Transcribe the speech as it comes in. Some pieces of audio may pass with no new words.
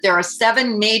There are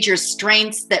 7 major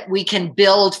strengths that we can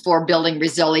build for building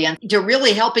resilience. To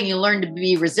really helping you learn to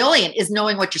be resilient is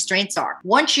knowing what your strengths are.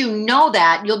 Once you know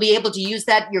that, you'll be able to use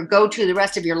that your go-to the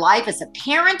rest of your life. As a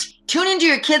parent, tune into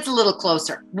your kids a little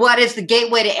closer. What is the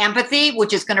gateway to empathy,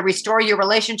 which is going to restore your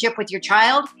relationship with your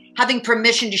child? Having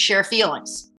permission to share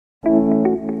feelings.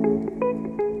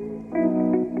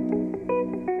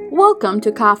 Welcome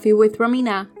to Coffee with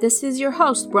Romina. This is your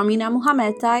host, Romina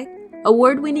Muhammadtai,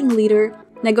 award-winning leader,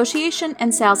 negotiation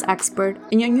and sales expert,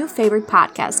 and your new favorite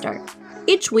podcaster.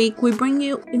 Each week, we bring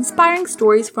you inspiring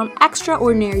stories from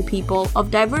extraordinary people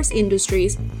of diverse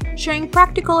industries, sharing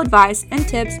practical advice and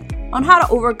tips on how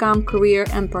to overcome career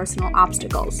and personal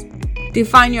obstacles.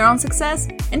 Define your own success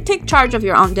and take charge of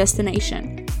your own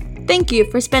destination. Thank you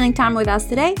for spending time with us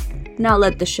today. Now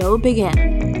let the show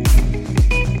begin.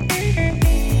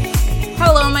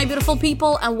 Hello, my beautiful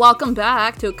people, and welcome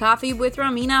back to Coffee with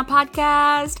Romina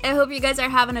podcast. I hope you guys are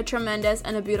having a tremendous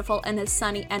and a beautiful and a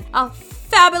sunny and a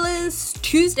fabulous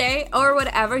Tuesday or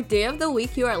whatever day of the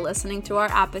week you are listening to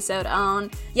our episode on.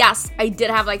 Yes, I did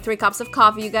have like 3 cups of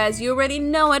coffee, you guys. You already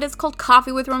know it. It's called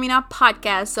Coffee with Romina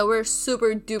podcast. So we're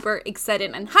super duper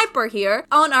excited and hyper here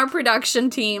on our production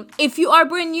team. If you are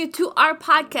brand new to our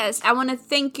podcast, I want to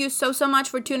thank you so much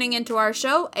for tuning into our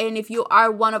show. And if you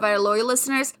are one of our loyal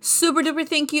listeners, super duper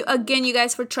thank you again, you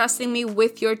guys, for trusting me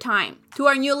with your time. To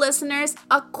our new listeners,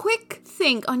 a quick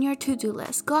thing on your to-do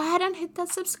list. Go ahead and hit that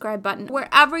subscribe button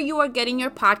wherever you are getting your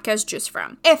podcast juice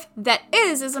from. If that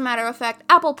is, as a matter of fact,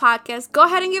 Apple Podcasts, go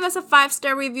ahead and give us a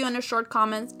 5-star review and a short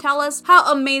comment. Tell us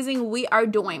how amazing we are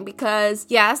doing because,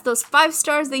 yes, those 5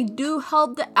 stars, they do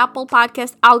help the Apple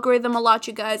Podcast algorithm a lot,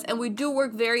 you guys, and we do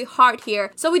work very hard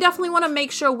here. So we definitely want to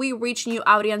make sure we reach new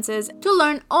audiences to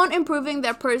learn on improving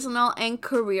their personal and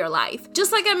career life.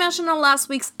 Just like I mentioned on last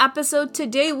week's episode,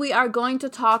 today we are going to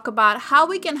talk about how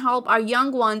we can help our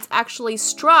young ones actually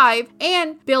strive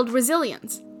and build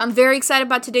resilience. I'm very excited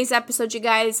about today's episode, you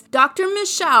guys. Dr.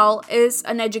 Michelle is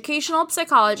an educational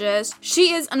psychologist.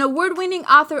 She is an award-winning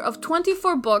author of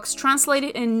 24 books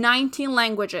translated in 19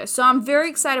 languages. So I'm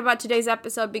very excited about today's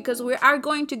episode because we are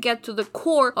going to get to the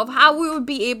core of how we would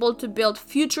be able to build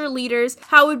future leaders,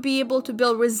 how we'd be able to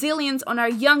build resilience on our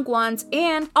young ones,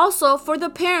 and also for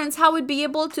the parents, how we'd be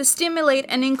able to stimulate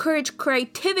and encourage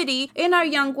creativity in our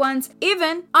young ones,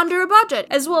 even under a budget,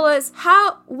 as well as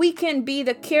how we can be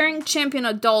the caring champion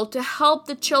adult to help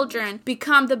the children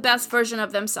become the best version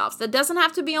of themselves. That doesn't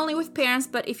have to be only with parents,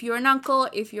 but if you're an uncle,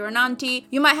 if you're an auntie,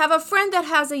 you might have a friend that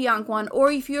has a young one,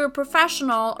 or if you're a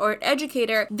professional or an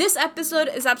educator, this episode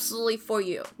is absolutely for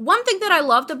you. One thing that I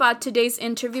loved about today's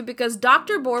interview, because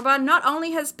Dr. Borba not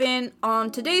only has been on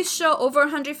today's show over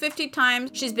 150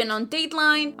 times, she's been on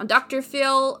Dateline, on Dr.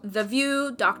 Phil, The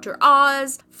View, Dr.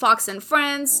 Oz, Fox and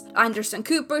Friends, Anderson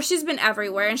Cooper. She's been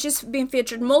everywhere, and she's been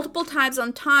featured multiple times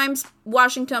on Times,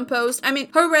 Washington Post. I mean,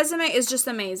 her resume is just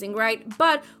amazing, right?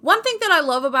 But one thing that I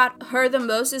love about her the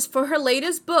most is for her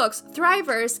latest books,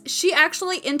 Thrivers, she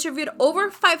actually interviewed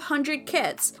over 500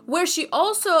 kids, where she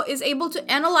also is able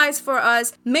to analyze for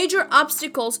us major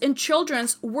obstacles in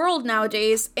children's world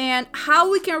nowadays and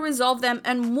how we can resolve them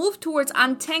and move towards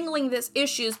untangling these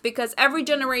issues, because every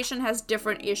generation has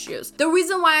different issues. The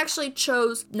reason why I actually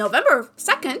chose November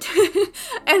 2nd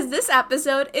as this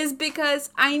episode is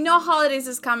because I know holidays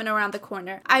is coming around the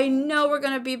corner. I know we're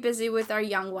going to be busy with our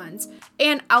young ones.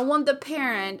 And I want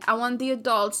the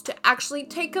adults to actually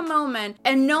take a moment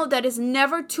and know that it's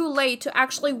never too late to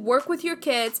actually work with your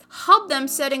kids, help them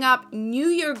setting up New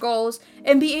Year goals,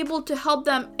 and be able to help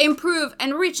them improve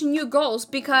and reach new goals,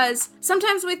 because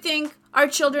sometimes we think our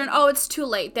children, oh, it's too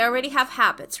late. They already have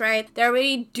habits, right? They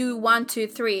already do 1, 2,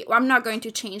 3. Well, I'm not going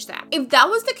to change that. If that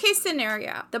was the case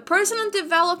scenario, the personal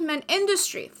development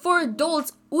industry for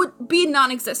adults would be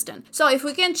non-existent. So if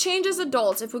we can change as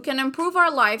adults, if we can improve our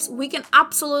lives, we can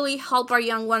absolutely help our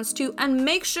young ones too, and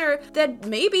make sure that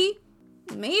maybe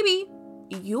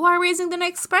you are raising the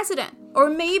next president. Or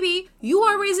maybe you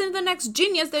are raising the next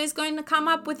genius that is going to come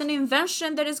up with an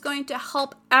invention that is going to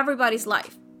help everybody's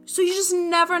life. So you just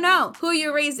never know who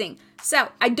you're raising. So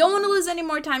I don't want to lose any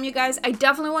more time, you guys. I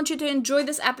definitely want you to enjoy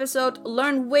this episode,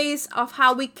 learn ways of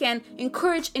how we can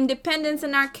encourage independence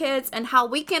in our kids and how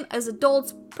we can, as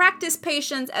adults, practice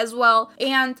patience as well.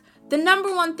 And the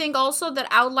number one thing also that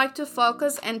I would like to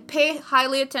focus and pay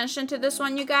highly attention to this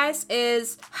one, you guys,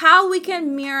 is how we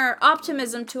can mirror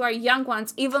optimism to our young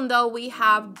ones, even though we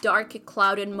have dark,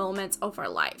 clouded moments of our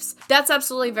lives. That's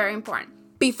absolutely very important.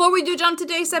 Before we do jump to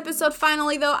today's episode,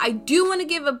 finally though, I do want to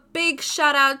give a big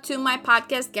shout out to my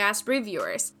podcast guest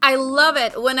reviewers. I love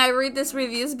it when I read these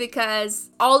reviews because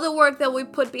all the work that we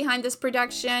put behind this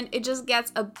production, it just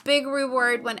gets a big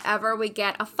reward whenever we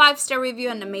get a 5-star review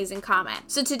and amazing comment.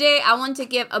 So today I want to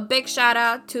give a big shout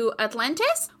out to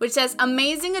Atlantis, which says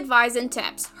amazing advice and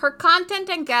tips. Her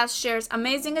content and guest shares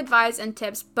amazing advice and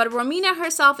tips, but Romina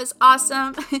herself is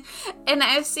awesome and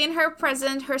I've seen her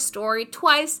present her story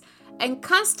twice and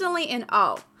constantly in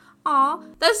awe. Aw,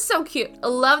 that's so cute. I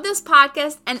love this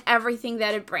podcast and everything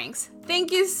that it brings.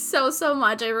 Thank you so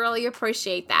much. I really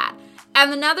appreciate that.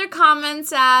 And another comment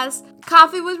says,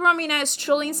 Coffee with Romina is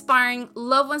truly inspiring.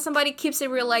 Love when somebody keeps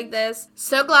it real like this.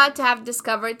 So glad to have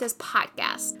discovered this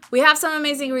podcast. We have some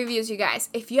amazing reviews, you guys.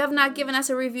 If you have not given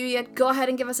us a review yet, go ahead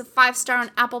and give us a 5-star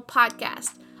on Apple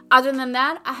Podcast. Other than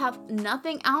that, I have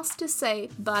nothing else to say,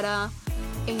 but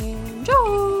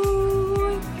enjoy!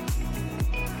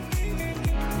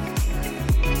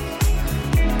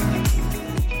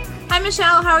 Hi,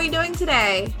 Michelle. How are you doing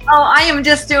today? Oh, I am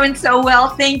just doing so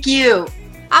well. Thank you.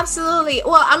 Absolutely.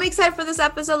 Well, I'm excited for this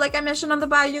episode. Like I mentioned on the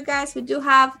bio, you guys, we do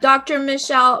have Dr.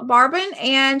 Michelle Barbin,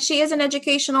 and she is an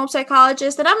educational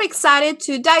psychologist. And I'm excited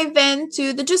to dive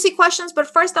into the juicy questions. But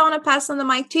first, I want to pass on the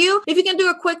mic to you. If you can do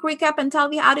a quick recap and tell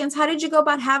the audience, how did you go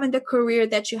about having the career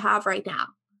that you have right now?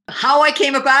 How I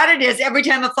came about it is every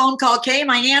time a phone call came,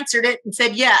 I answered it and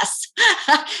said yes.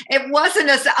 It wasn't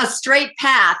a straight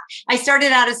path. I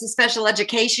started out as a special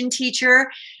education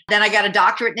teacher. Then I got a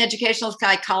doctorate in educational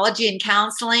psychology and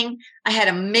counseling. I had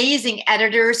amazing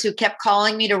editors who kept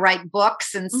calling me to write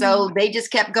books. And so they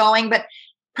just kept going. But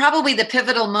probably the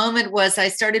pivotal moment was I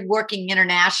started working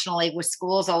internationally with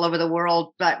schools all over the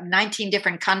world, but 19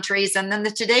 different countries. And then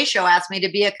the Today Show asked me to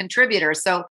be a contributor.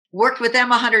 So worked with them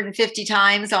 150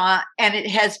 times, and it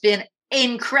has been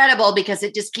incredible because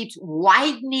it just keeps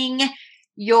widening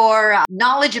your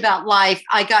knowledge about life.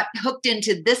 I got hooked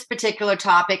into this particular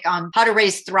topic on how to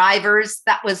raise thrivers.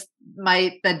 That was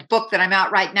the book that I'm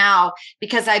out right now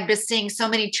because I've been seeing so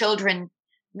many children,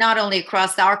 not only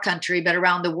across our country, but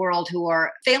around the world who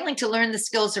are failing to learn the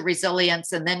skills of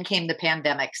resilience. And then came the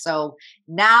pandemic. So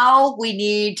now we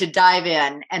need to dive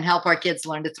in and help our kids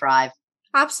learn to thrive.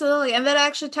 Absolutely. And that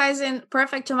actually ties in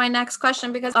perfect to my next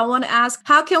question, because I want to ask,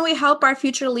 how can we help our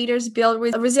future leaders build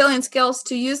resilient skills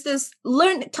to use this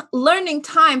learning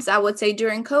times, I would say,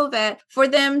 during COVID, for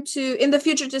them to, in the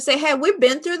future, to say, hey, we've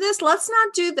been through this. Let's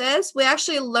not do this. We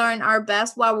actually learned our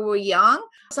best while we were young.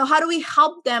 So how do we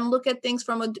help them look at things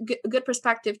from a good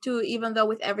perspective too, even though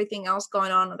with everything else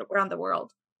going on around the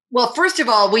world? Well, first of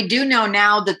all, we do know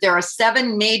now that there are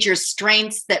 7 major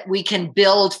strengths that we can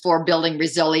build for building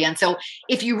resilience. So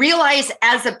if you realize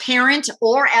as a parent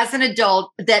or as an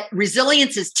adult that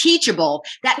resilience is teachable,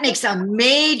 that makes a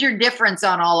major difference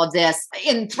on all of this.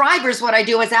 In Thrivers, what I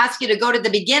do is ask you to go to the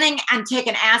beginning and take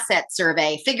an asset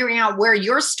survey, figuring out where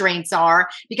your strengths are,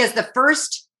 because the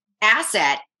first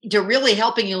asset to really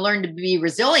helping you learn to be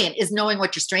resilient is knowing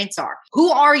what your strengths are. Who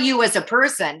are you as a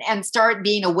person? And start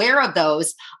being aware of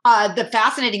those. The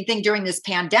fascinating thing during this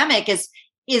pandemic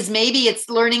is maybe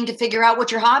it's learning to figure out what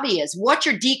your hobby is. What's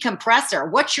your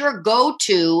decompressor? What's your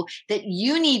go-to that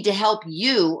you need to help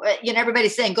you?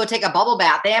 Everybody's saying, go take a bubble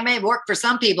bath. That may work for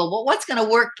some people, but what's going to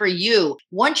work for you?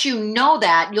 Once you know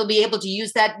that, you'll be able to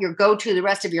use that, your go-to, the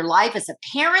rest of your life. As a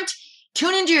parent,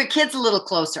 tune into your kids a little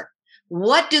closer.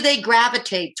 What do they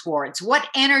gravitate towards? What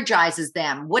energizes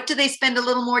them? What do they spend a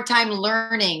little more time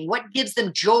learning? What gives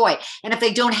them joy? And if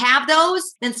they don't have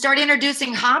those, then start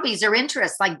introducing hobbies or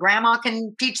interests. Like grandma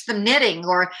can teach them knitting,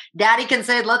 or daddy can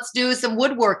say, let's do some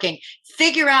woodworking.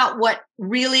 Figure out what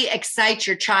really excites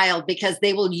your child, because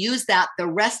they will use that the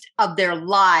rest of their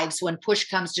lives when push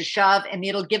comes to shove, and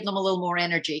it'll give them a little more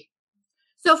energy.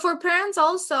 So for parents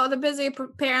also, the busy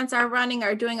parents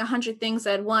are doing 100 things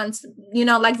at once,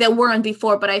 like they weren't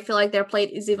before, but I feel like their plate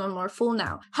is even more full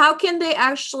now. How can they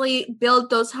actually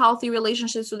build those healthy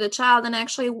relationships with the child and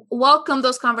actually welcome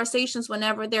those conversations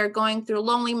whenever they're going through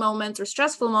lonely moments or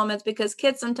stressful moments? Because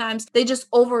kids sometimes, they just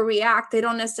overreact. They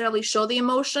don't necessarily show the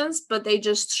emotions, but they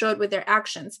just show it with their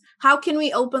actions. How can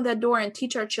we open that door and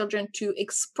teach our children to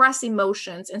express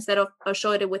emotions instead of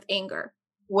showing it with anger?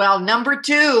 Well, number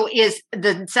 2 is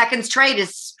the second trait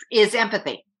is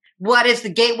empathy. What is the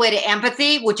gateway to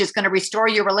empathy, which is going to restore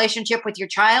your relationship with your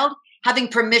child? Having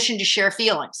permission to share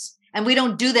feelings. And we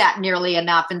don't do that nearly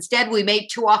enough. Instead, we make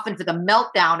too often for the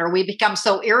meltdown, or we become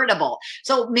so irritable.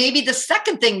 So maybe the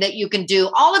second thing that you can do,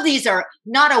 all of these are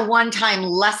not a one-time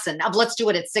lesson of let's do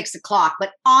it at 6:00,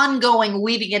 but ongoing,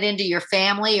 weaving it into your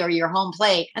family or your home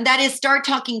plate. And that is start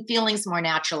talking feelings more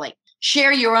naturally.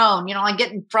 share your own. I'm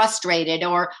getting frustrated,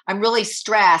 or I'm really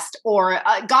stressed, or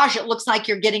gosh, it looks like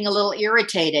you're getting a little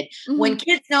irritated. Mhm. When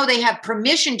kids know they have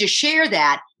permission to share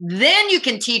that, then you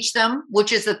can teach them,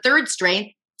 which is the third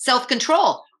strength,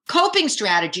 self-control. Coping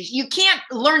strategies. You can't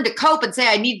learn to cope and say,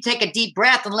 I need to take a deep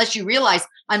breath unless you realize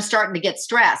I'm starting to get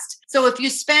stressed. So if you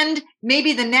spend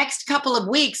maybe the next couple of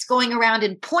weeks going around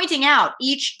and pointing out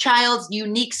each child's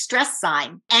unique stress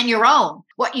sign and your own,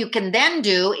 what you can then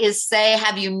do is say,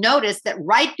 have you noticed that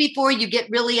right before you get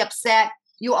really upset,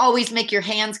 you always make your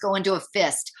hands go into a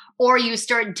fist, or you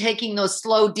start taking those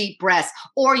slow, deep breaths,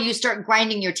 or you start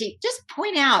grinding your teeth? Just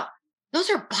point out, those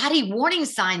are body warning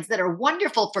signs that are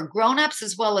wonderful for grown-ups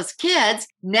as well as kids.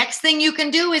 Next thing you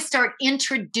can do is start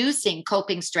introducing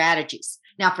coping strategies.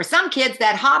 Now, for some kids,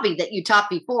 that hobby that you taught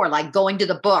before, like going to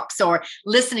the books or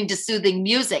listening to soothing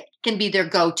music, can be their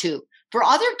go-to. For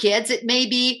other kids, it may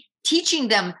be teaching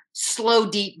them slow,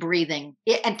 deep breathing.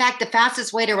 In fact, the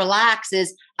fastest way to relax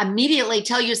is immediately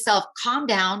tell yourself, calm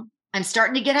down. I'm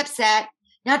starting to get upset.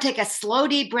 Now take a slow,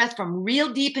 deep breath from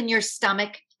real deep in your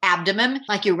stomach, abdomen,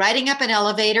 like you're riding up an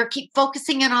elevator. Keep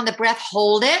focusing in on the breath.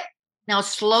 Hold it. Now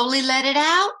slowly let it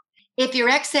out. If your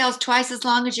exhale is twice as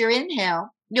long as your inhale,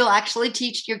 you'll actually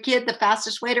teach your kid the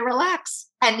fastest way to relax.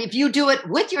 And if you do it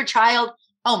with your child,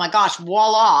 oh my gosh,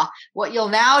 voila. What you'll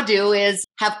now do is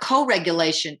have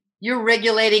co-regulation. You're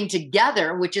regulating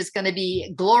together, which is going to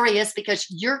be glorious because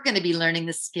you're going to be learning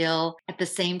the skill at the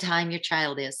same time your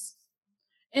child is.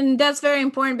 And that's very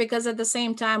important because at the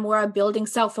same time, we're building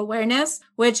self-awareness,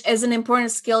 which is an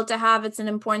important skill to have. It's an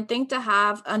important thing to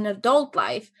have in adult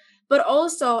life. But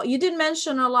also, you did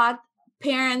mention a lot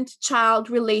parent-child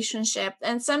relationship.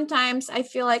 And sometimes I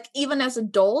feel like even as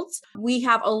adults, we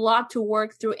have a lot to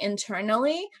work through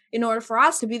internally in order for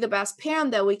us to be the best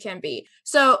parent that we can be.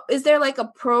 So is there like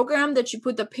a program that you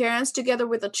put the parents together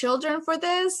with the children for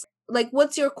this? Like,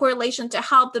 what's your correlation to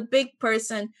help the big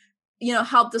person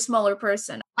help the smaller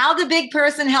person? How the big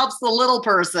person helps the little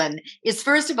person is,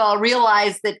 first of all,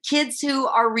 realize that kids who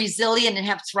are resilient and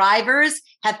have thrivers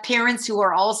have parents who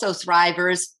are also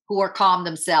thrivers, who are calm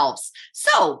themselves.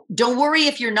 So don't worry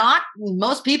if you're not.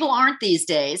 Most people aren't these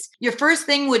days. Your first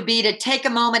thing would be to take a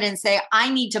moment and say,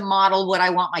 I need to model what I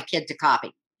want my kid to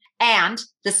copy. And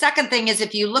the second thing is,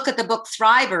 if you look at the book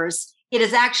Thrivers, it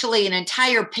is actually an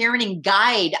entire parenting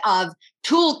guide of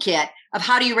toolkit of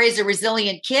how do you raise a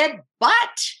resilient kid.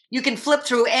 But you can flip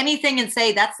through anything and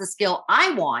say, that's the skill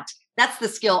I want. That's the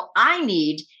skill I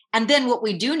need. And then what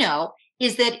we do know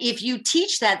is that if you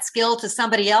teach that skill to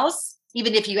somebody else,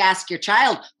 even if you ask your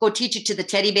child, go teach it to the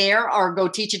teddy bear, or go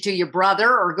teach it to your brother,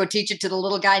 or go teach it to the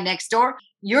little guy next door,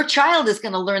 your child is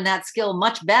going to learn that skill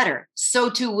much better. So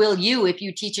too will you if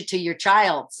you teach it to your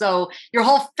child. So your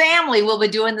whole family will be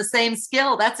doing the same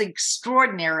skill. That's an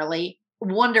extraordinarily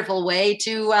wonderful way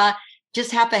to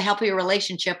just have a healthy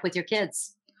relationship with your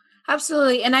kids.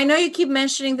 Absolutely. And I know you keep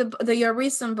mentioning your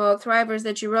recent book, Thrivers,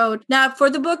 that you wrote. Now, for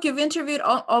the book, you've interviewed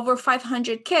over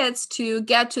 500 kids to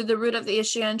get to the root of the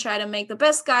issue and try to make the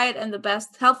best guide and the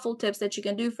best helpful tips that you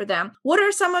can do for them. What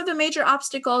are some of the major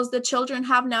obstacles that children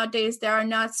have nowadays that are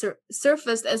not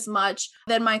surfaced as much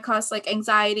that might cause like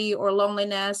anxiety or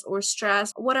loneliness or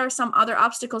stress? What are some other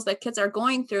obstacles that kids are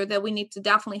going through that we need to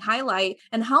definitely highlight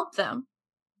and help them?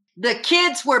 The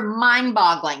kids were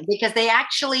mind-boggling because they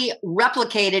actually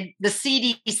replicated the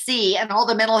CDC and all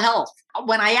the mental health.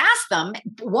 When I asked them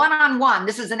one-on-one,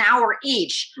 this is an hour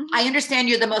each, I understand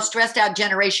you're the most stressed out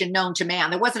generation known to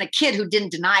man. There wasn't a kid who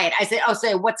didn't deny it. I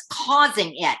said, what's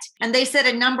causing it? And they said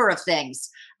a number of things.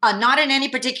 Not in any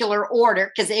particular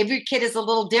order, because every kid is a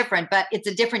little different, but it's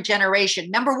a different generation.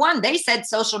 Number one, they said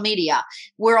social media.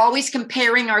 We're always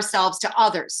comparing ourselves to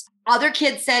others. Other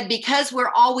kids said because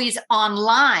we're always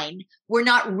online, we're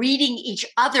not reading each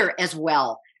other as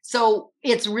well. So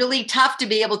it's really tough to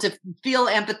be able to feel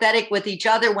empathetic with each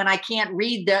other when I can't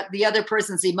read the other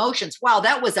person's emotions. Wow,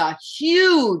 that was a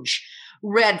huge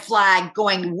red flag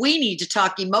going, we need to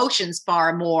talk emotions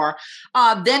far more.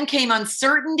 Then came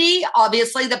uncertainty.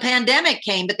 Obviously, the pandemic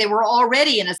came, but they were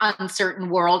already in an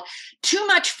uncertain world. Too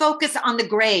much focus on the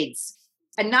grades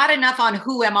and not enough on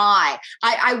who am I.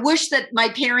 I wish that my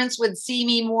parents would see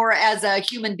me more as a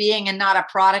human being and not a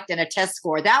product and a test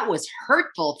score. That was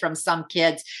hurtful from some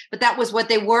kids, but that was what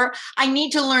they were. I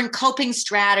need to learn coping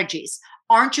strategies.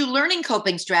 Aren't you learning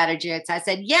coping strategies? I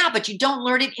said, yeah, but you don't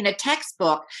learn it in a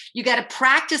textbook. You got to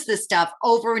practice this stuff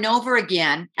over and over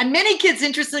again. And many kids,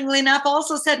 interestingly enough,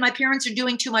 also said, my parents are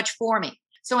doing too much for me.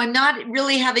 So I'm not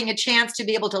really having a chance to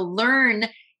be able to learn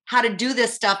how to do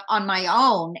this stuff on my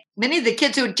own. Many of the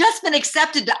kids who had just been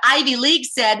accepted to Ivy League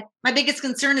said, my biggest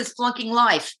concern is flunking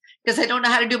life. because I don't know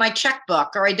how to do my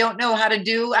checkbook, or I don't know how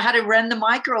to run the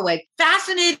microwave.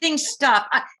 Fascinating stuff.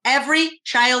 Every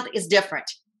child is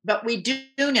different, but we do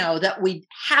know that we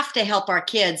have to help our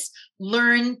kids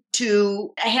learn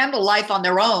to handle life on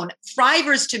their own.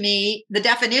 Thrivers, to me, the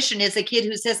definition is a kid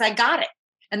who says, I got it.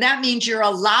 And that means you're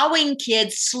allowing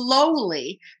kids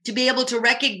slowly to be able to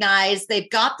recognize they've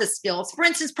got the skills. For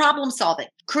instance, problem solving,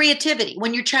 creativity.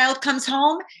 When your child comes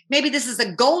home, maybe this is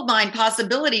a goldmine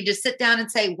possibility to sit down and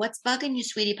say, what's bugging you,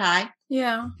 sweetie pie?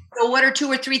 Yeah. So what are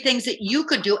 2 or 3 things that you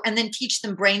could do? And then teach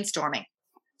them brainstorming.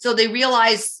 So they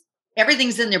realize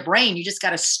everything's in their brain. You just got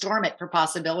to storm it for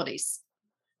possibilities.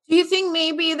 Do you think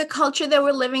maybe the culture that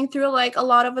we're living through, like a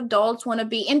lot of adults want to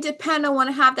be independent, want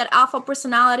to have that alpha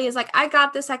personality, is like, I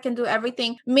got this, I can do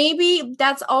everything. Maybe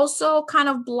that's also kind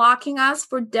of blocking us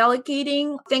for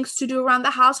delegating things to do around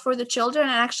the house for the children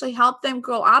and actually help them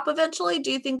grow up eventually.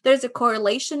 Do you think there's a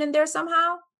correlation in there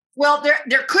somehow? Well,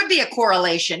 there could be a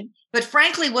correlation, but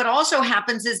frankly, what also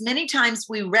happens is many times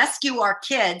we rescue our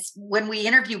kids when we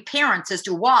interview parents as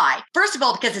to why. First of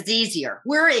all, because it's easier.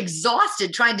 We're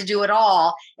exhausted trying to do it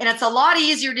all. And it's a lot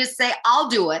easier to say, I'll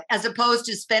do it, as opposed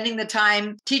to spending the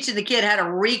time teaching the kid how to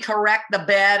recorrect the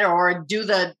bed or do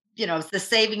the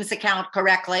savings account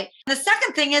correctly. The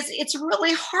second thing is it's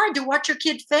really hard to watch your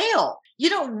kid fail. We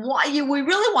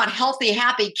really want healthy,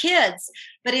 happy kids.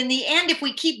 But in the end, if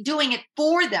we keep doing it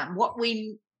for them, what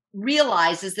we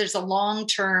realize is there's a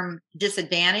long-term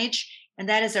disadvantage. And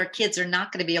that is our kids are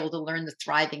not going to be able to learn the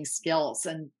thriving skills.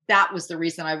 And that was the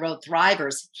reason I wrote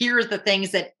Thrivers. Here are the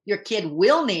things that your kid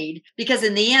will need, because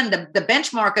in the end, the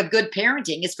benchmark of good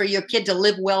parenting is for your kid to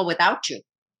live well without you.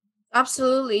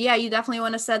 Absolutely. Yeah, you definitely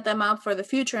want to set them up for the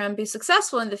future and be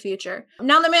successful in the future.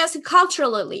 Now, let me ask you,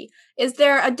 culturally, is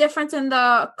there a difference in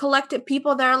the collective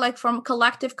people there, like from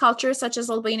collective cultures, such as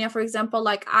Albania, for example,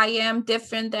 like I am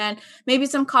different than maybe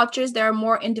some cultures that are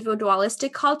more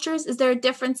individualistic cultures? Is there a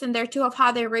difference in there too of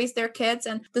how they raise their kids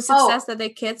and the success that their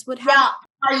kids would have? Yeah,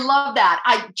 I love that.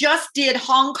 I just did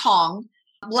Hong Kong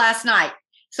last night.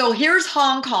 So here's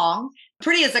Hong Kong,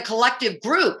 pretty as a collective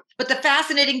group. But the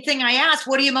fascinating thing I asked,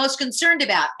 what are you most concerned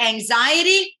about?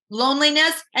 Anxiety,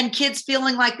 loneliness, and kids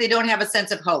feeling like they don't have a sense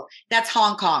of hope. That's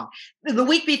Hong Kong. The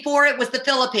week before it was the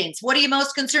Philippines. What are you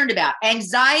most concerned about?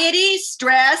 Anxiety,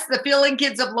 stress, the feeling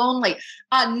kids of lonely.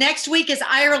 Next week is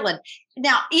Ireland.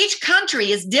 Now, each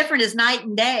country is different as night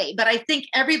and day, but I think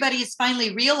everybody is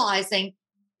finally realizing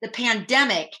the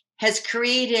pandemic has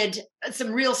created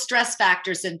some real stress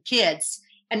factors in kids.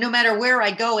 And no matter where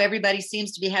I go, everybody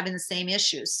seems to be having the same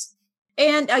issues.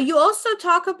 And you also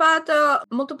talk about the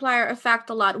multiplier effect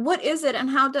a lot. What is it and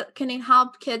how can it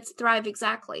help kids thrive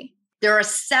exactly? There are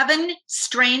 7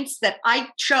 strengths that I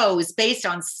chose based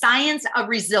on science of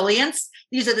resilience.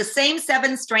 These are the same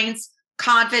 7 strengths: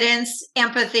 confidence,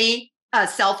 empathy,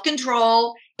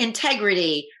 self-control,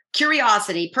 integrity,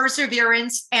 curiosity,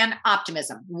 perseverance, and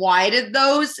optimism. Why did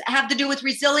those have to do with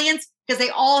resilience? Because they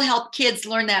all help kids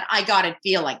learn that I got it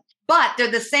feeling. But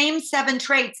they're the same 7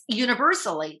 traits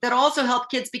universally that also help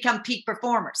kids become peak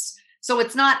performers. So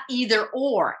it's not either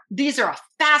or. These are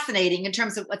fascinating in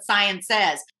terms of what science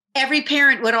says. Every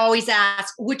parent would always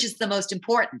ask, which is the most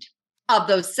important of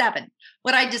those 7?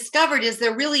 What I discovered is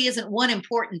there really isn't one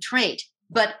important trait.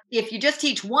 But if you just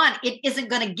teach one, it isn't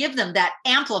going to give them that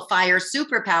amplifier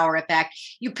superpower effect.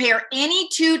 You pair any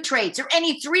 2 traits or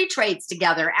any 3 traits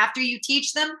together after you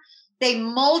teach them, they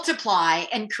multiply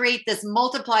and create this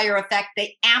multiplier effect.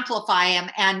 They amplify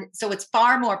them. And so it's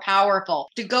far more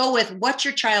powerful to go with what's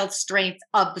your child's strength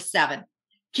of the 7.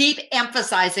 Keep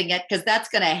emphasizing it, because that's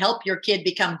going to help your kid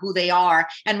become who they are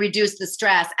and reduce the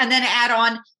stress. And then add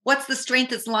on, what's the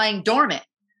strength that's lying dormant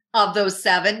of those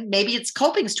 7? Maybe it's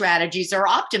coping strategies or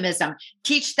optimism.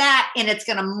 Teach that, and it's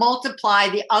going to multiply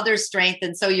the other strength.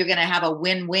 And so you're going to have a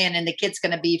win-win, and the kid's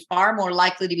going to be far more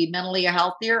likely to be mentally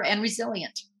healthier and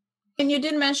resilient. And you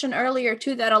did mention earlier,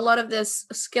 too, that a lot of these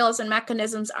skills and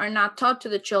mechanisms are not taught to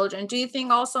the children. Do you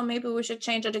think also maybe we should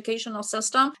change educational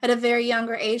system at a very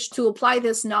younger age to apply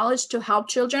this knowledge to help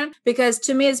children? Because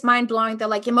to me, it's mind-blowing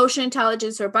that like emotional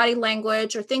intelligence or body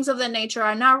language or things of that nature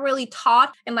are not really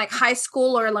taught in like high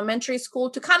school or elementary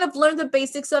school to kind of learn the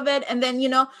basics of it. And then,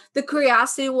 the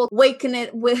curiosity will awaken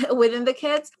it within the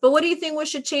kids. But what do you think we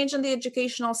should change in the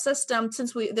educational system,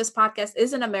 since this podcast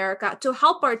is in America, to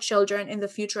help our children in the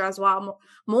future as well?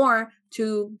 More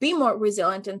to be more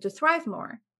resilient and to thrive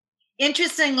more?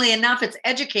 Interestingly enough, it's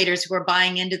educators who are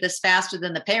buying into this faster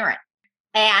than the parent.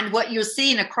 And what you're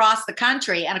seeing across the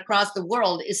country and across the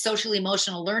world is social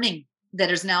emotional learning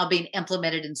that is now being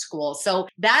implemented in schools. So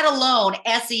that alone,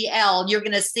 SEL, you're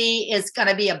going to see is going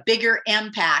to be a bigger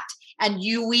impact. And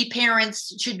we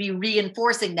parents should be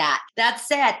reinforcing that. That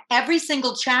said, every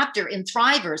single chapter in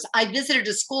Thrivers, I visited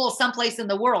a school someplace in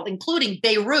the world, including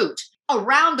Beirut,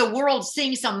 around the world,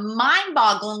 seeing some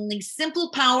mind-bogglingly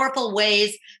simple, powerful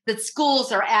ways that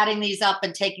schools are adding these up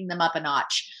and taking them up a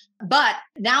notch. But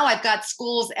now I've got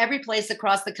schools every place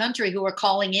across the country who are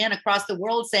calling in across the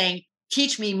world saying,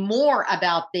 teach me more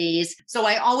about these. So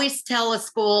I always tell a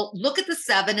school, look at the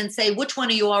 7 and say, which one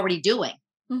are you already doing?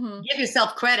 Mm-hmm. Give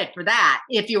yourself credit for that.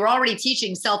 If you're already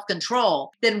teaching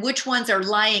self-control, then which ones are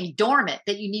lying dormant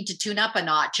that you need to tune up a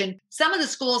notch? And some of the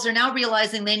schools are now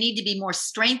realizing they need to be more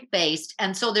strength-based.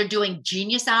 And so they're doing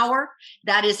Genius Hour.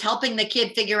 That is helping the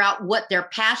kid figure out what they're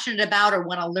passionate about or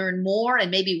want to learn more.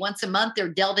 And maybe once a month they're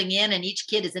delving in and each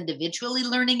kid is individually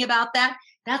learning about that.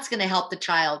 That's going to help the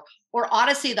child. Or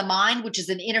Odyssey of the Mind, which is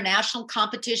an international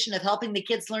competition of helping the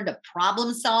kids learn to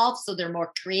problem solve so they're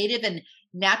more creative and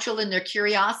natural in their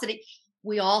curiosity.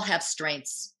 We all have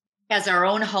strengths as our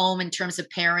own home in terms of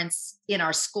parents, in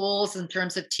our schools, in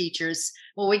terms of teachers.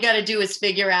 What we got to do is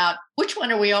figure out which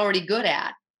one are we already good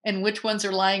at and which ones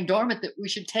are lying dormant that we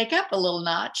should take up a little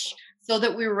notch so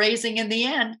that we're raising in the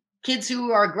end kids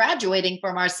who are graduating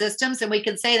from our systems. And we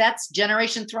can say that's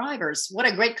Generation Thrivers. What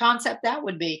a great concept that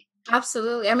would be.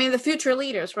 Absolutely. I mean, the future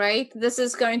leaders, right? This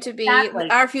is going to be,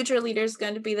 our future leaders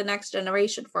going to be the next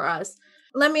generation for us.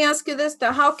 Let me ask you this,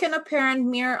 though. How can a parent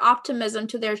mirror optimism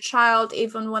to their child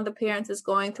even when the parent is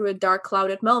going through a dark,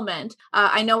 clouded moment?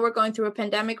 I know we're going through a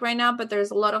pandemic right now, but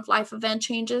there's a lot of life event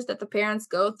changes that the parents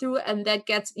go through, and that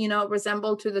gets,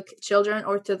 resembled to the children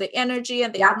or to the energy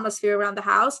and the atmosphere around the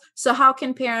house. So how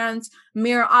can parents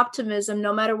mirror optimism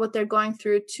no matter what they're going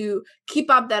through to keep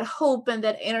up that hope and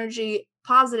that energy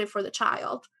positive for the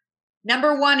child?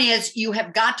 Number one is you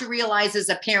have got to realize as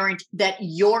a parent that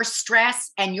your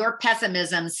stress and your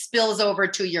pessimism spills over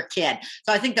to your kid.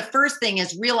 So I think the first thing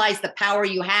is realize the power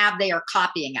you have. They are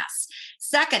copying us.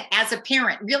 Second, as a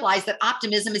parent, realize that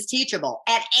optimism is teachable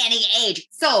at any age.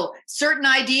 So certain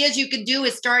ideas you can do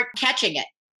is start catching it.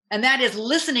 And that is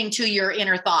listening to your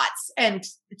inner thoughts and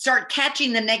start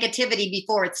catching the negativity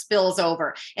before it spills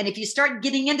over. And if you start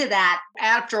getting into that,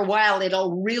 after a while,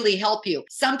 it'll really help you.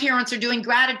 Some parents are doing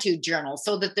gratitude journals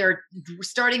so that they're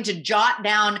starting to jot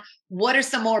down what are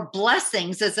some more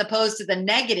blessings as opposed to the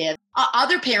negative.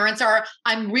 Other parents are,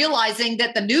 I'm realizing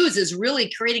that the news is really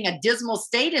creating a dismal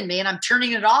state in me and I'm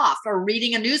turning it off or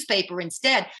reading a newspaper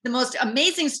instead. The most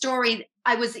amazing story,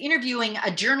 I was interviewing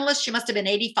a journalist. She must have been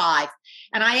 85.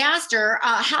 And I asked her,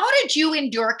 how did you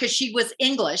endure, because she was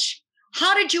English,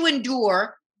 how did you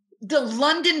endure the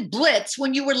London Blitz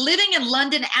when you were living in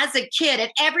London as a kid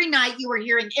and every night you were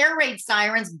hearing air raid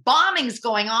sirens, bombings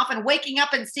going off and waking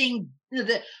up and seeing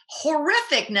the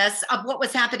horrificness of what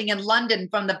was happening in London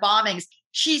from the bombings?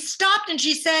 She stopped and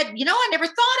she said, I never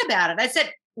thought about it. I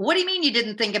said, what do you mean you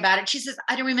didn't think about it? She says,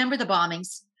 I don't remember the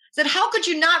bombings. I said, how could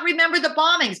you not remember the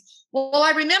bombings? Well,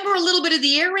 I remember a little bit of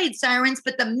the air raid sirens,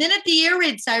 but the minute the air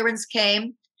raid sirens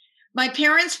came, my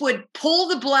parents would pull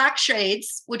the black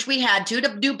shades, which we had to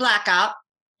do blackout,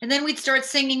 and then we'd start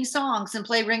singing songs and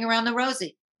play Ring Around the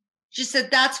Rosie. She said,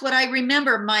 that's what I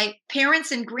remember. My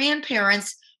parents and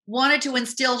grandparents wanted to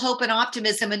instill hope and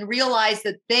optimism and realized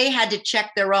that they had to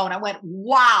check their own. I went,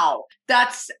 wow,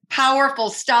 that's powerful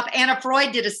stuff. Anna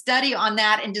Freud did a study on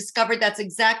that and discovered that's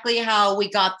exactly how we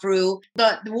got through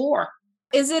the war.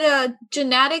 Is it a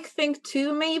genetic thing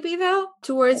too, maybe, though,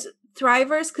 towards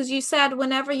thrivers? Because you said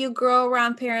whenever you grow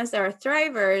around parents that are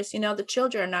thrivers, the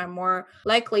children are more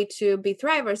likely to be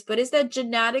thrivers. But is that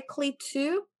genetically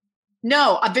too?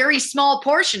 No, a very small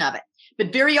portion of it.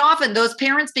 But very often those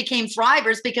parents became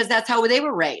thrivers because that's how they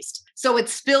were raised. So it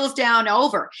spills down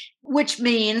over, which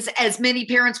means as many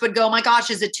parents would go, my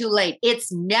gosh, is it too late?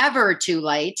 It's never too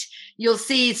late. You'll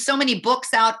see so many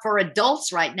books out for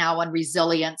adults right now on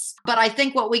resilience. But I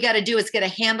think what we got to do is get a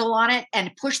handle on it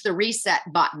and push the reset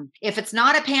button. If it's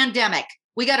not a pandemic,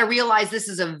 we got to realize this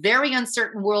is a very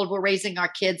uncertain world we're raising our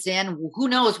kids in. Who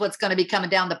knows what's going to be coming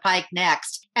down the pike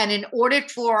next? And in order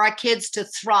for our kids to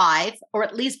thrive, or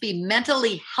at least be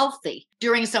mentally healthy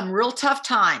during some real tough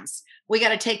times, we got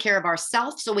to take care of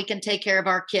ourselves so we can take care of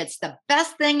our kids. The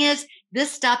best thing is this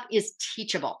stuff is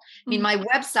teachable. I mean, my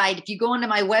website, if you go into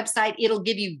my website, it'll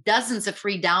give you dozens of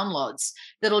free downloads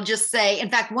that'll just say, in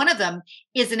fact, one of them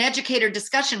is an educator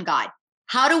discussion guide.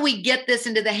 How do we get this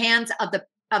into the hands of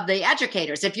the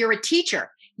educators? If you're a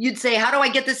teacher, you'd say, how do I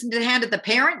get this into the hand of the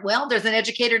parent? Well, there's an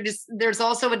educator. There's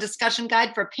also a discussion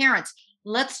guide for parents.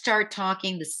 Let's start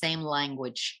talking the same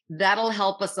language. That'll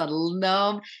help us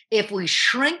alone. If we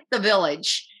shrink the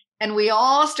village and we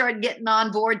all start getting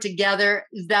on board together,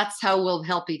 that's how we'll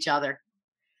help each other.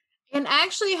 And I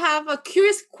actually have a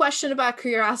curious question about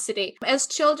curiosity. As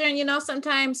children,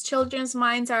 sometimes children's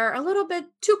minds are a little bit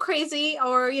too crazy,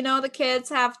 or, the kids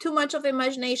have too much of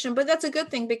imagination, but that's a good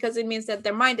thing because it means that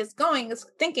their mind is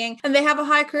thinking, and they have a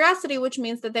high curiosity, which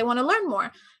means that they want to learn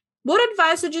more. What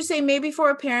advice would you say maybe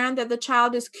for a parent that the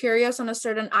child is curious on a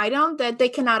certain item that they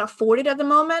cannot afford it at the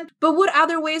moment? But what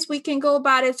other ways we can go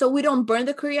about it so we don't burn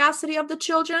the curiosity of the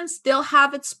children, still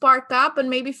have it spark up,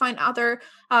 and maybe find other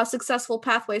successful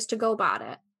pathways to go about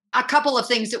it? A couple of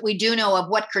things that we do know of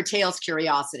what curtails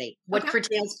curiosity, what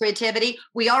curtails creativity.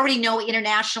 We already know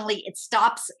internationally it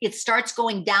starts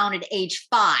going down at age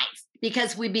 5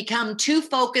 because we become too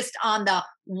focused on the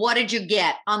what did you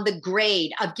get, on the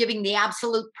grade of giving the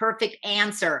absolute perfect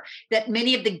answer, that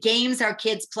many of the games our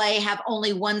kids play have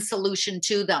only one solution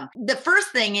to them. The first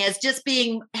thing is just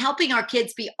helping our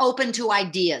kids be open to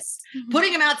ideas. Mm-hmm.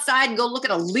 Putting them outside and go look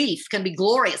at a leaf can be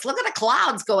glorious. Look at the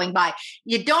clouds going by.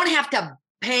 You don't have to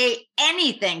pay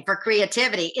anything for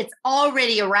creativity. It's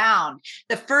already around.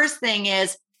 The first thing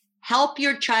is help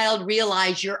your child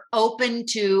realize you're open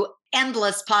to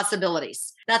endless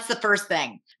possibilities. That's the first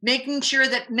thing. Making sure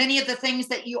that many of the things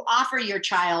that you offer your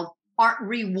child aren't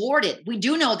rewarded. We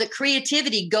do know that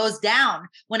creativity goes down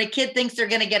when a kid thinks they're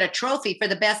going to get a trophy for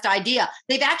the best idea.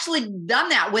 They've actually done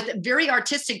that with very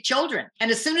artistic children.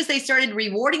 And as soon as they started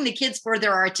rewarding the kids for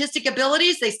their artistic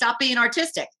abilities, they stopped being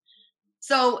artistic.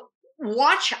 So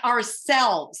watch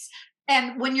ourselves.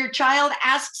 And when your child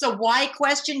asks a why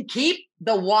question, keep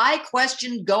the why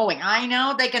question going. I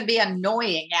know they can be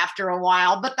annoying after a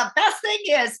while, but the best thing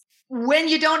is when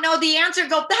you don't know the answer,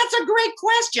 go, that's a great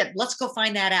question. Let's go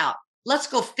find that out. Let's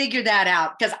go figure that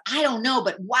out because I don't know,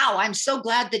 but wow, I'm so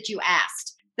glad that you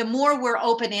asked. The more we're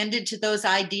open-ended to those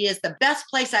ideas, the best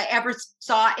place I ever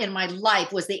saw in my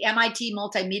life was the MIT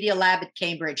Multimedia Lab at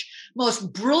Cambridge.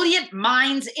 Most brilliant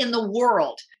minds in the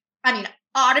world. I mean,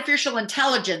 artificial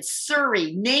intelligence,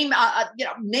 Surrey, name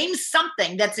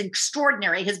something that's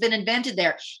extraordinary has been invented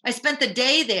there. I spent the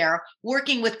day there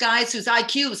working with guys whose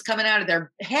IQ was coming out of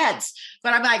their heads.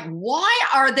 But I'm like, why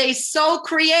are they so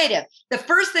creative? The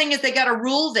first thing is they got a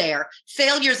rule there.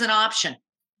 Failure's an option.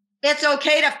 It's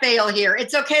okay to fail here.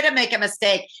 It's okay to make a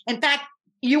mistake. In fact,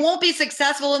 you won't be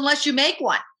successful unless you make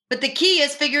one. But the key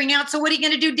is figuring out, so what are you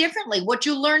going to do differently? What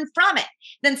you learn from it.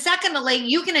 Then secondly,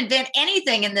 you can invent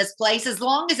anything in this place as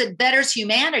long as it betters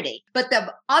humanity. But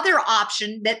the other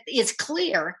option that is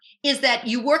clear is that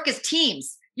you work as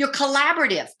teams. You're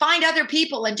collaborative. Find other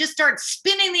people and just start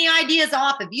spinning the ideas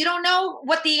off. If you don't know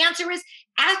what the answer is,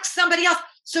 ask somebody else.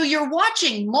 So you're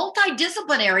watching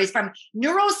multidisciplinaries from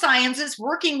neurosciences,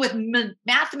 working with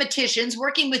mathematicians,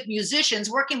 working with musicians,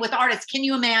 working with artists. Can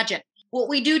you imagine? What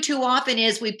we do too often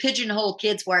is we pigeonhole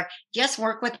kids where just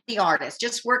work with the artist,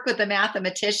 just work with the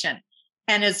mathematician.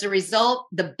 And as a result,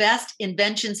 the best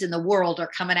inventions in the world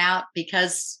are coming out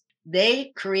because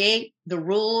they create the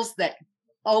rules that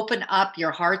open up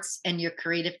your hearts and your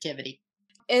creativity.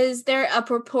 Is there a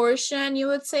proportion, you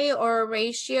would say, or a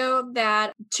ratio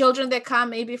that children that come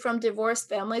maybe from divorced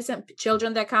families and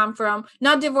children that come from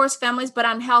not divorced families, but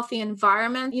unhealthy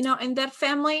environment, in that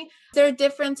family? Is there a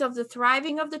difference of the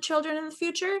thriving of the children in the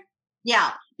future?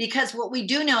 Yeah, because what we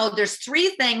do know, there's 3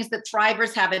 things that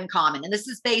thrivers have in common. And this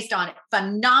is based on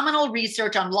phenomenal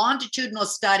research on longitudinal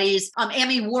studies.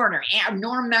 Emmy Werner,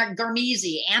 Norm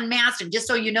Garmese, Ann Maston, just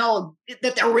so you know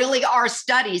that there really are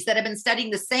studies that have been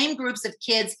studying the same groups of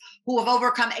kids who have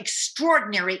overcome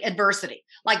extraordinary adversity,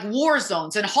 like war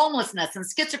zones and homelessness and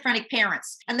schizophrenic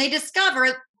parents. And they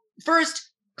discover, first,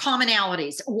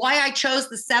 commonalities. Why I chose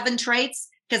the 7 traits,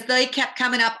 because they kept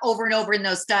coming up over and over in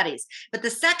those studies. But the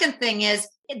second thing is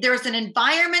there's an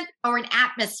environment or an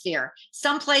atmosphere,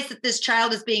 someplace that this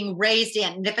child is being raised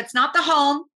in. And if it's not the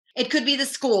home, it could be the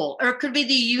school, or it could be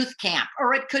the youth camp,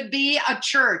 or it could be a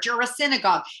church or a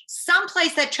synagogue,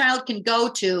 someplace that child can go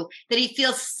to that he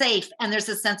feels safe and there's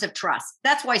a sense of trust.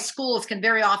 That's why schools can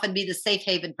very often be the safe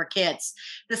haven for kids.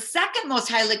 The second most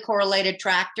highly correlated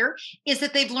factor is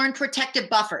that they've learned protective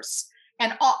buffers.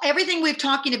 And everything we're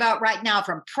talking about right now,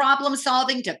 from problem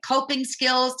solving to coping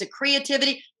skills to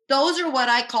creativity, those are what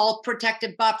I call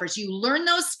protective buffers. You learn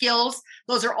those skills.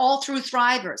 Those are all through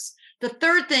thrivers. The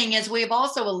third thing is we've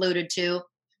also alluded to,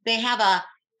 they have a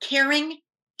caring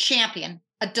champion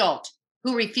adult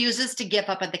who refuses to give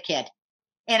up on the kid.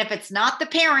 And if it's not the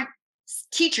parent,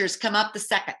 teachers come up the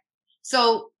second.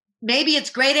 So maybe it's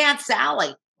great Aunt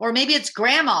Sally, or maybe it's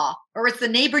grandma, or it's the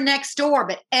neighbor next door.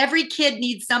 But every kid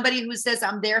needs somebody who says,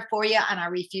 I'm there for you and I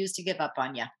refuse to give up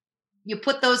on you. You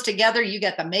put those together, you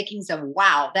get the makings of,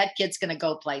 wow, that kid's going to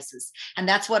go places. And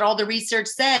that's what all the research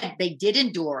said. They did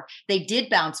endure. They did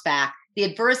bounce back. The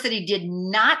adversity did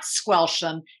not squelch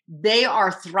them. They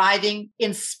are thriving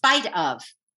in spite of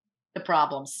the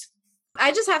problems.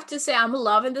 I just have to say I'm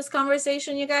loving this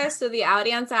conversation, you guys. So the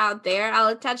audience out there, I'll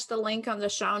attach the link on the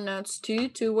show notes too,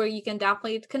 to where you can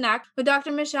definitely connect with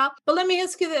Dr. Michelle. But let me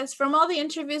ask you this, from all the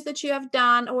interviews that you have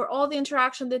done or all the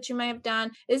interaction that you may have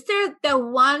done, is there the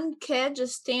one kid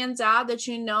just stands out that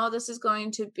you know this is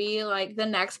going to be like the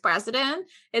next president?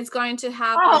 It's going to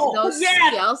have those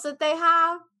skills that they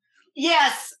have?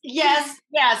 Yes.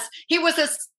 He was a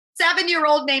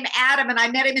 7-year-old named Adam, and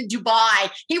I met him in Dubai.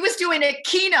 He was doing a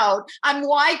keynote on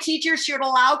why teachers should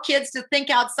allow kids to think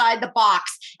outside the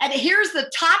box. And here's the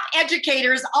top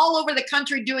educators all over the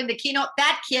country doing the keynote.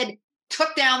 That kid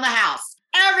took down the house.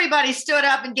 Everybody stood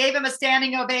up and gave him a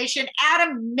standing ovation.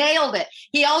 Adam nailed it.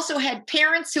 He also had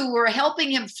parents who were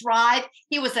helping him thrive.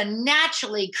 He was a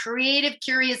naturally creative,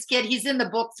 curious kid. He's in the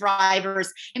book Thrivers.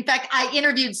 In fact, I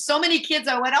interviewed so many kids.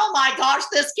 I went, oh my gosh,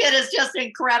 this kid is just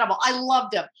incredible. I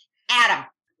loved him. Adam.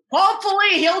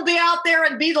 Hopefully he'll be out there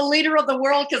and be the leader of the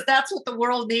world, because that's what the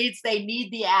world needs. They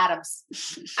need the Adams.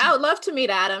 I would love to meet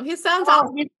Adam. He sounds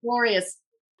he's glorious.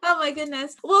 Oh my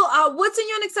goodness. Well, what's a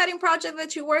new and exciting project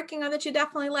that you're working on that you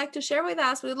definitely like to share with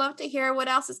us? We'd love to hear what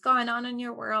else is going on in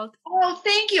your world. Oh,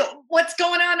 thank you. What's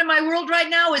going on in my world right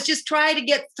now is just trying to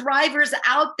get Thrivers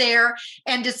out there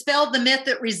and dispel the myth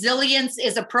that resilience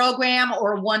is a program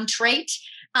or one trait.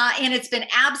 And it's been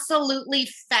absolutely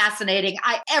fascinating.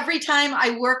 Every time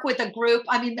I work with a group,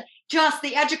 just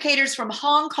the educators from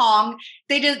Hong Kong,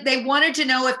 they wanted to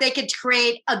know if they could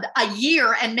create a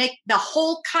year and make the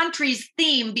whole country's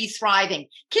theme be thriving.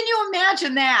 Can you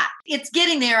imagine that? It's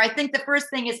getting there. I think the first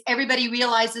thing is everybody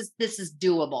realizes this is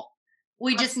doable.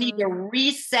 We just need to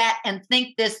reset and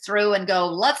think this through and go,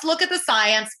 let's look at the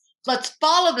science. Let's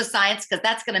follow the science, because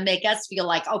that's going to make us feel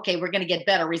like, okay, we're going to get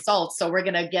better results. So we're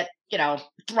going to get,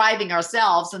 thriving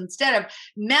ourselves, instead of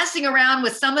messing around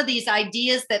with some of these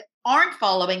ideas that aren't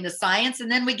following the science.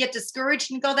 And then we get discouraged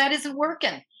and go, that isn't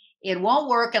working. It won't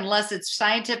work unless it's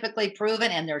scientifically proven.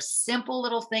 And there's simple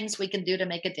little things we can do to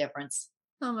make a difference.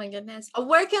 Oh my goodness.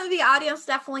 Where can the audience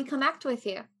definitely connect with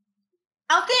you?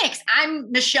 Oh, thanks. I'm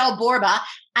Michelle Borba.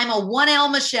 I'm a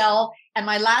 1L Michelle, and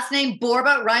my last name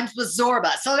Borba rhymes with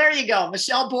Zorba. So there you go,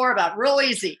 Michelle Borba. Real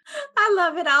easy. I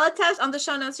love it. I'll attach on the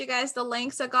show notes, you guys, the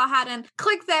link. So go ahead and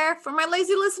click there. For my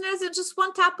lazy listeners, it's just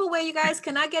one tap away. You guys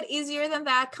cannot get easier than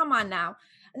that. Come on now.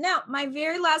 Now, my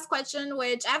very last question,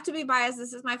 which I have to be biased,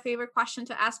 this is my favorite question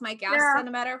to ask my guests, as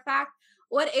a matter of fact.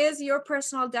 What is your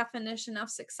personal definition of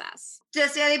success?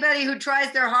 Just anybody who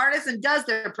tries their hardest and does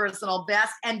their personal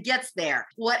best and gets there.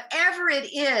 Whatever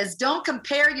it is, don't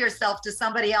compare yourself to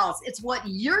somebody else. It's what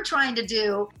you're trying to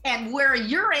do and where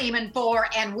you're aiming for.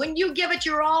 And when you give it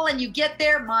your all and you get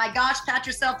there, my gosh, pat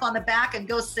yourself on the back and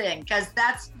go sing, because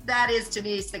that is to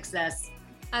me success.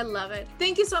 I love it.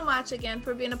 Thank you so much again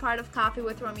for being a part of Coffee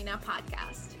with Romina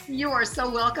podcast. You are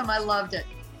so welcome. I loved it.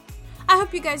 I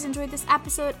hope you guys enjoyed this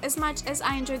episode as much as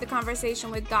I enjoyed the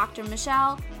conversation with Dr.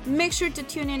 Michelle. Make sure to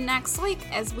tune in next week,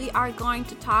 as we are going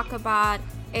to talk about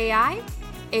AI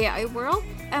world,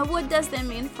 and what does that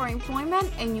mean for employment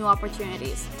and new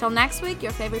opportunities. Till next week,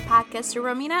 your favorite podcaster,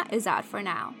 Romina, is out for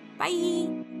now.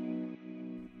 Bye!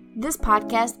 This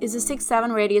podcast is a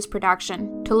 6-7 Radius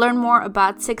production. To learn more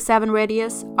about 6-7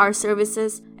 Radius, our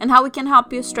services, and how we can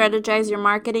help you strategize your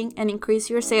marketing and increase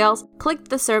your sales, click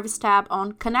the service tab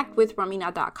on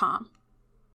connectwithromina.com.